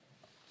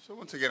So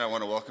once again, I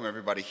want to welcome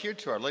everybody here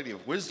to Our Lady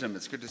of Wisdom.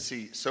 It's good to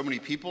see so many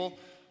people.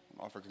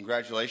 I offer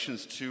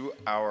congratulations to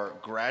our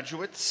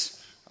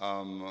graduates.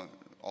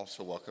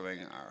 Also welcoming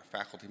our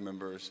faculty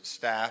members,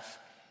 staff,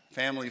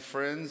 family,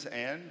 friends,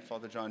 and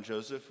Father John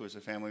Joseph, who is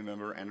a family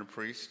member and a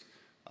priest.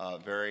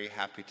 Very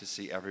happy to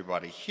see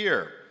everybody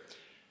here.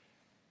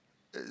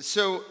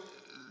 So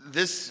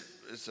this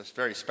is a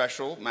very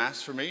special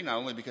Mass for me, not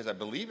only because I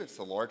believe it's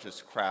the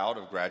largest crowd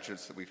of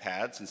graduates that we've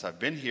had since I've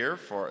been here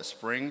for a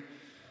spring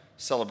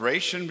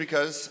celebration,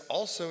 because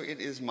also it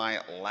is my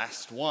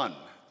last one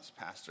as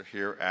pastor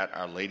here at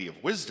Our Lady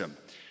of Wisdom.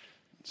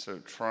 So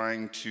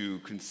trying to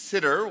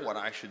consider what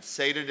I should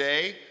say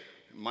today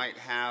might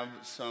have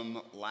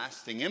some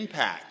lasting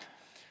impact.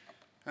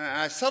 And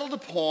I settled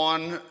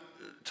upon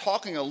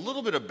talking a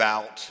little bit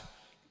about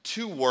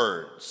two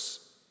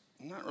words.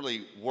 Not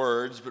really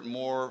words, but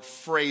more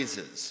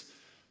phrases,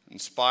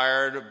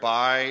 inspired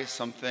by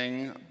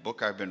a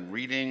book I've been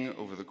reading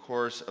over the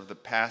course of the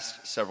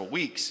past several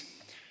weeks.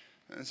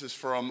 And this is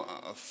from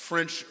a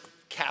French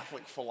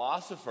Catholic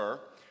philosopher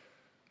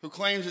who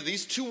claims that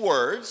these two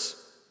words,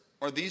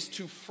 or these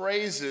two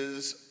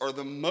phrases, are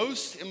the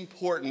most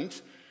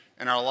important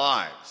in our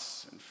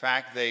lives. In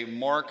fact, they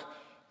mark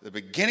the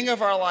beginning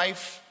of our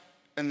life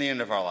and the end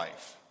of our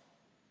life.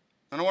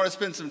 And I want to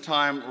spend some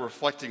time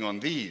reflecting on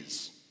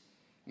these.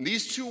 And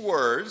these two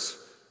words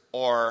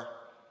are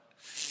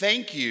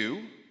thank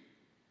you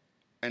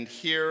and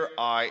here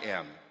I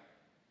am.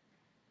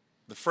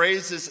 The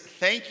phrase is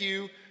thank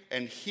you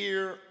and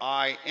here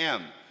I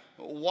am.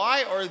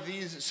 Why are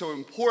these so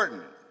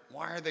important?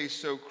 Why are they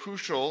so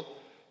crucial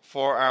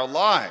for our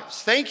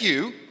lives? Thank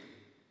you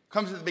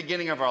comes at the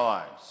beginning of our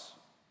lives.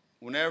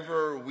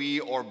 Whenever we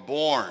are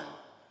born,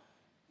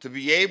 to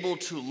be able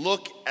to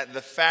look at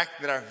the fact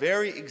that our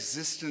very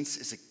existence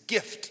is a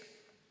gift.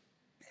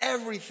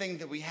 Everything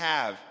that we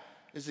have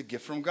is a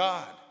gift from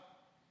God.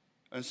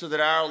 And so that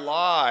our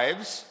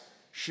lives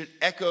should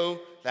echo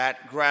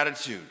that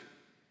gratitude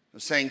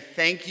of saying,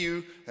 thank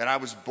you that I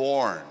was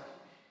born.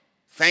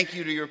 Thank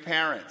you to your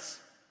parents.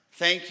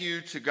 Thank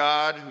you to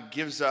God who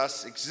gives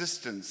us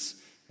existence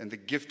and the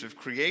gift of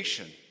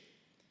creation.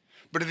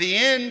 But at the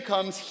end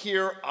comes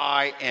here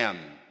I am.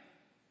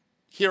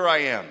 Here I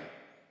am.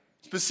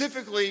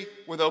 Specifically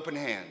with open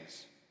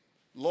hands.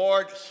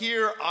 Lord,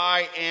 here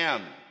I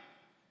am.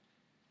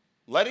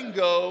 Letting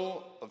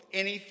go of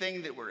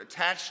anything that we're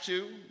attached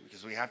to,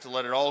 because we have to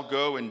let it all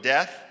go in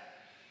death,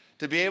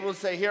 to be able to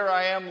say, here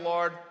I am,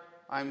 Lord,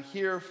 I'm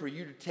here for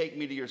you to take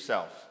me to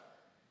yourself.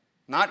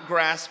 Not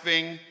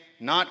grasping,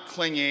 not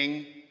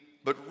clinging,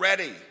 but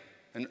ready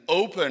and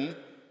open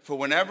for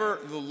whenever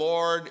the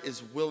Lord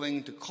is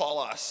willing to call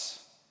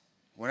us,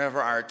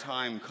 whenever our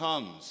time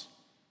comes.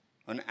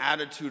 An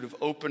attitude of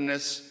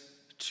openness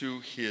to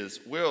his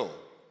will.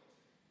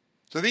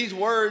 So these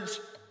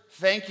words,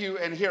 thank you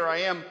and here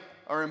I am,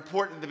 are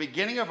important at the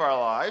beginning of our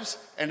lives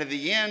and at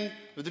the end,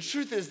 but the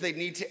truth is they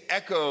need to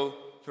echo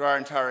through our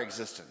entire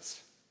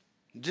existence.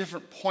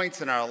 Different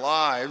points in our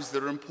lives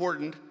that are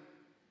important.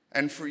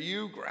 And for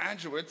you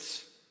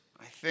graduates,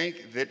 I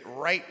think that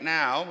right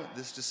now, at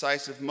this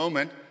decisive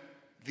moment,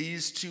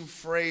 these two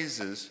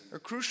phrases are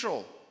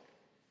crucial.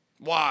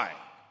 Why?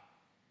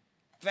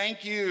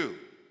 Thank you.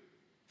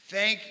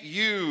 Thank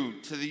you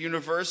to the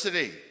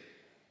university.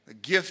 The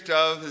gift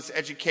of this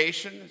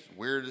education, as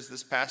weird as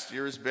this past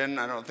year has been,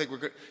 I don't think we're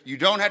good. You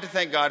don't have to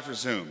thank God for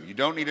Zoom. You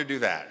don't need to do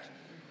that.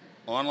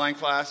 Online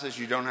classes,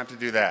 you don't have to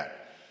do that.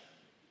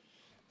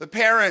 The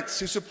parents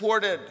who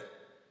supported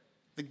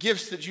the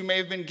gifts that you may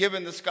have been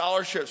given, the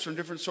scholarships from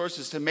different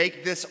sources to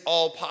make this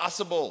all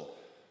possible.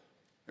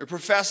 Your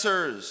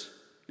professors,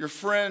 your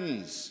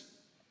friends,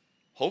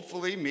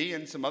 hopefully me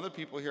and some other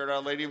people here at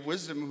Our Lady of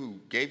Wisdom who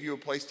gave you a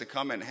place to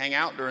come and hang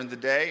out during the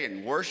day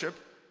and worship.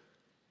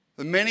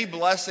 The many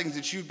blessings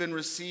that you've been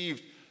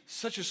received,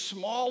 such a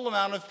small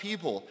amount of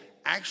people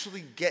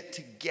actually get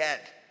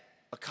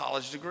a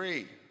college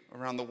degree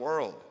around the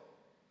world.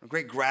 A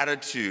great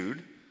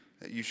gratitude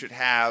that you should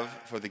have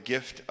for the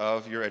gift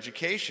of your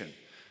education.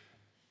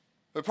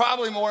 But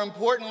probably more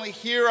importantly,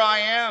 here I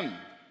am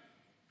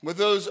with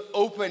those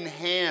open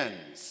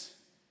hands.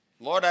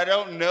 Lord, I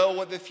don't know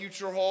what the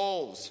future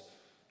holds.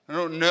 I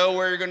don't know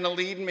where you're going to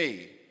lead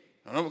me.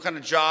 I don't know what kind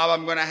of job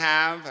I'm going to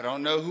have. I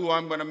don't know who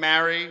I'm going to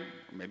marry.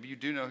 Or maybe you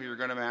do know who you're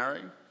going to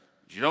marry.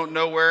 But you don't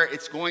know where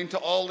it's going to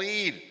all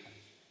lead.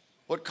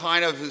 What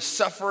kind of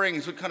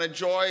sufferings, what kind of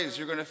joys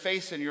you're going to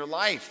face in your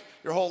life.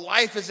 Your whole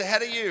life is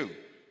ahead of you.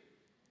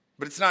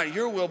 But it's not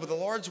your will, but the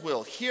Lord's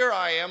will. Here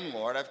I am,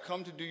 Lord. I've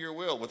come to do your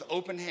will with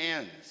open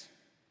hands,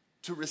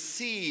 to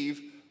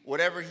receive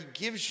whatever he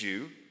gives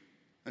you,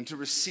 and to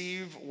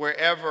receive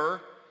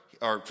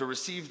to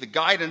receive the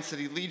guidance that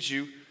he leads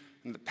you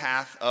in the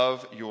path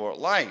of your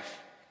life.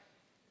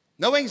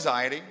 No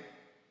anxiety,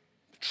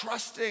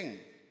 trusting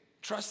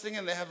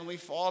in the Heavenly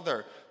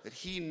Father that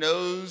he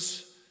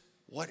knows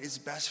what is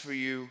best for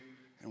you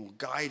and will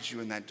guide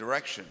you in that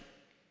direction.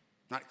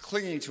 Not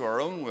clinging to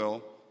our own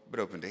will, but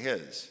open to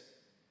his.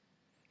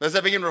 As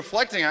I begin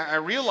reflecting, I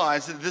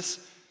realized that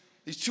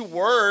these two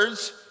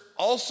words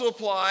also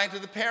apply to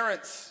the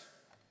parents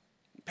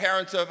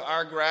of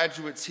our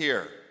graduates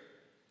here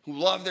who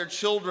love their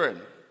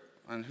children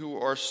and who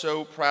are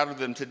so proud of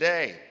them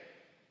today.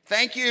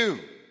 Thank you.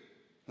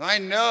 I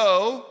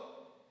know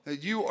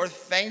that you are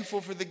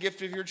thankful for the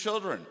gift of your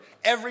children.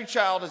 Every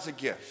child is a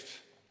gift.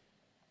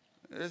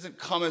 It doesn't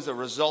come as a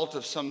result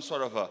of some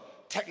sort of a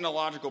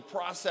technological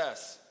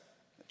process.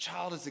 The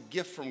child is a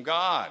gift from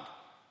God.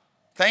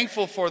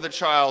 Thankful for the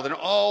child and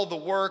all the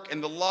work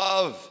and the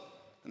love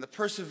and the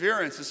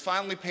perseverance is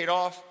finally paid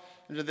off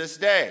into this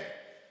day.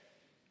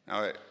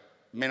 Now, it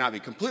may not be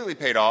completely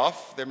paid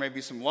off. There may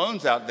be some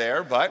loans out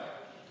there, but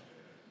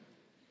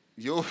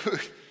you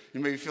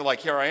may feel like,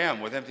 here I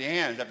am with empty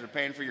hands after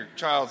paying for your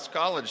child's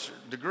college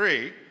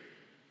degree.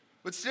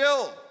 But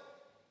still,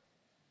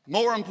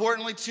 more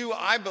importantly, too,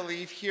 I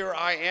believe, here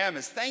I am.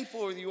 As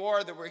thankful as you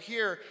are that we're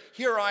here,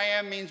 here I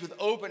am means with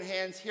open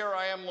hands, here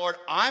I am, Lord,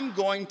 I'm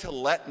going to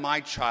let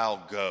my child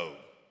go.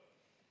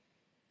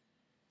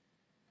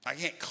 I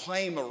can't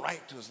claim a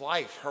right to his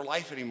life, her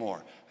life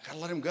anymore. I got to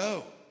let him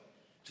go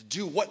to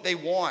do what they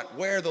want,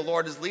 where the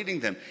Lord is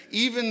leading them,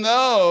 even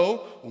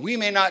though we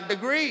may not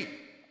agree.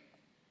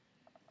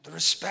 The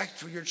respect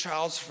for your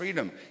child's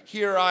freedom.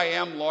 Here I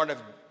am, Lord.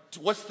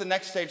 What's the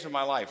next stage of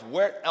my life?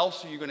 Where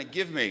else are you going to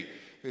give me?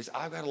 Because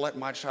I've got to let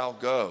my child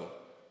go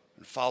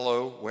and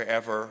follow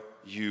wherever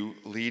you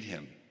lead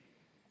him.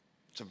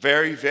 It's a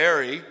very,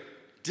 very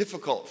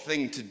difficult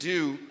thing to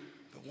do,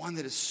 but one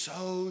that is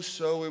so,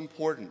 so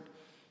important.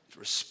 To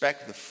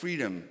respect the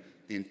freedom,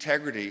 the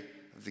integrity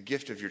of the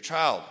gift of your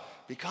child,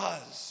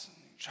 because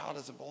the child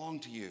doesn't belong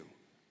to you.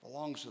 It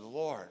belongs to the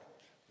Lord.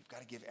 We've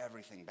got to give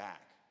everything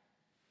back.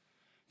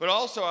 But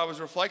also I was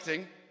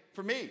reflecting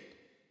for me,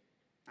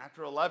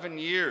 after 11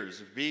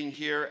 years of being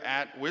here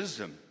at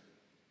Wisdom,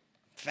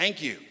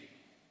 thank you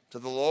to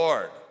the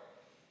Lord,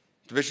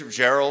 to Bishop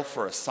Gerald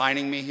for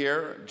assigning me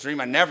here, a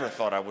dream I never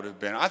thought I would have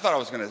been. I thought I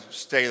was going to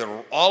stay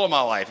there all of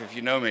my life, if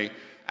you know me,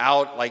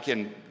 out like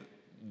in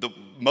the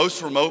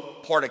most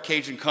remote part of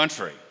Cajun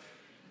country.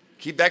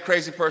 Keep that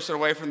crazy person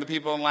away from the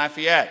people in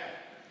Lafayette.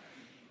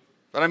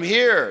 But I'm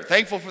here,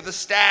 thankful for the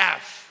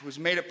staff who's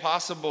made it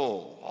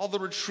possible, all the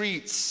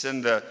retreats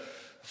and the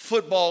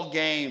football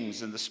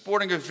games and the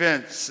sporting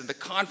events and the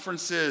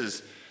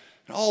conferences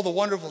and all the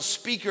wonderful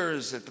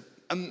speakers and the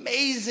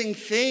amazing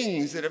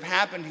things that have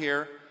happened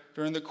here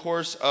during the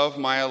course of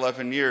my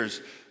 11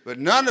 years. But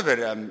none of it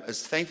I'm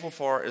as thankful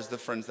for as the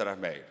friends that I've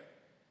made.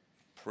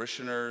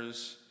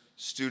 Parishioners,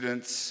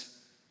 students,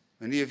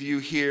 many of you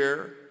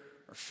here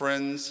are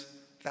friends.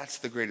 That's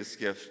the greatest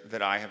gift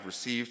that I have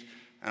received.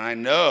 And I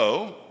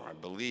know, or I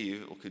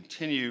believe, it will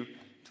continue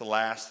to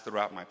last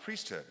throughout my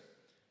priesthood.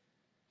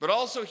 But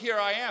also here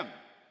I am.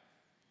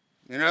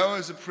 You know,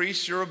 as a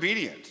priest, you're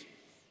obedient.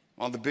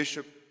 Well, the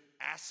bishop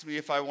asked me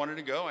if I wanted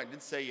to go. I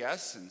did say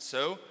yes, and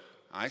so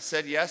I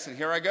said yes, and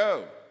here I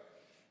go.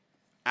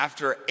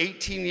 After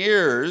 18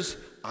 years,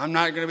 I'm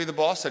not going to be the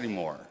boss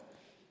anymore.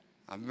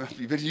 I've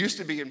been used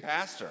to being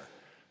pastor.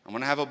 I'm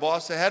going to have a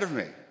boss ahead of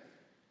me.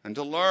 And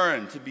to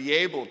learn, to be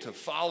able to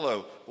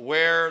follow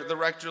where the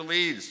rector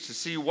leads, to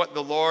see what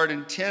the Lord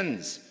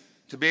intends,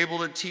 to be able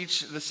to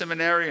teach the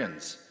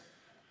seminarians,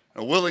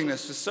 a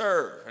willingness to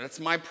serve. And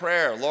it's my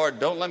prayer, Lord,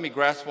 don't let me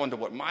grasp onto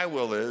what my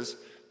will is.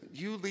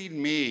 You lead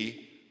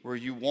me where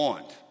you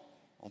want,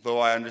 although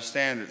I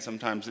understand that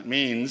sometimes it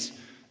means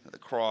that the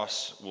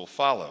cross will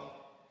follow.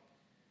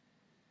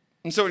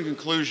 And so in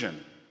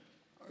conclusion,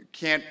 I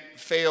can't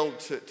fail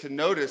to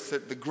notice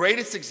that the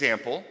greatest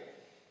example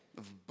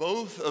of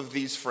both of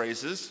these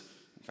phrases,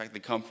 in fact, they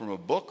come from a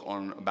book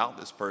about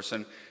this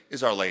person,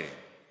 is Our Lady,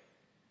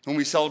 whom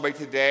we celebrate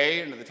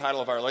today under the title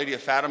of Our Lady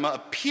of Fatima,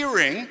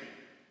 appearing,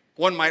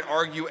 one might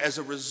argue, as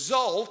a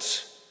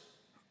result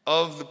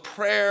of the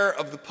prayer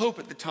of the Pope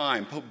at the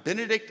time, Pope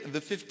Benedict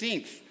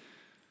XV,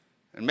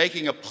 and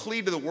making a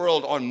plea to the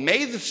world on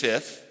May the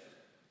 5th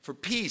for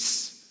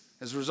peace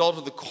as a result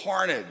of the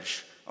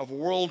carnage of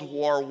World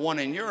War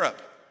I in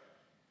Europe.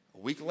 A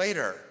week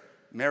later,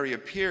 Mary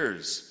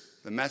appears,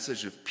 the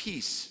message of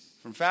peace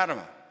from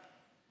Fatima.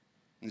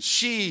 And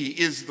she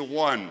is the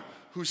one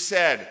who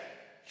said,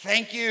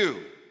 thank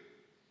you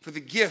for the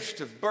gift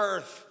of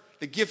birth,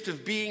 the gift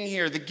of being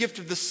here, the gift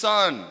of the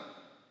Son,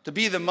 to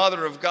be the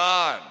mother of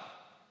God,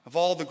 of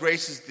all the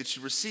graces that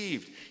she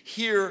received.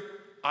 Here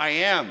I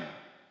am,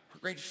 her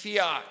great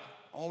fiat,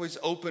 always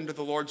open to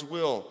the Lord's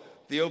will,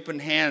 the open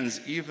hands,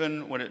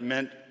 even when it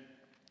meant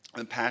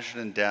the passion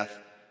and death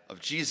of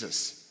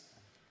Jesus.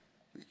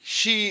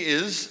 She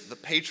is the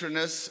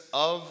patroness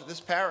of this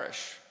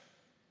parish.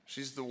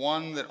 She's the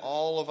one that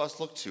all of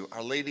us look to,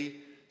 Our Lady,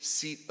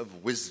 seat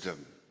of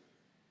wisdom.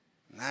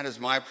 And that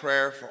is my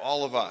prayer for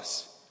all of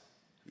us,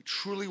 to be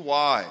truly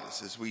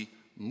wise as we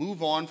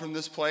move on from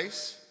this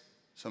place,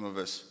 some of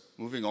us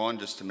moving on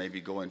just to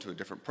maybe go into a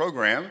different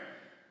program,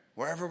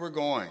 wherever we're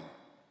going,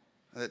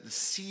 that the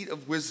seat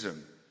of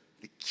wisdom,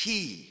 the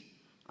key,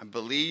 I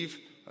believe,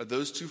 are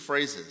those two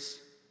phrases,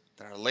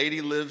 that Our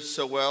Lady lives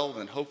so well,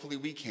 then hopefully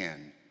we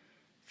can.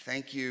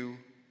 Thank you,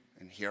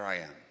 and here I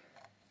am.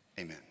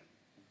 Amen.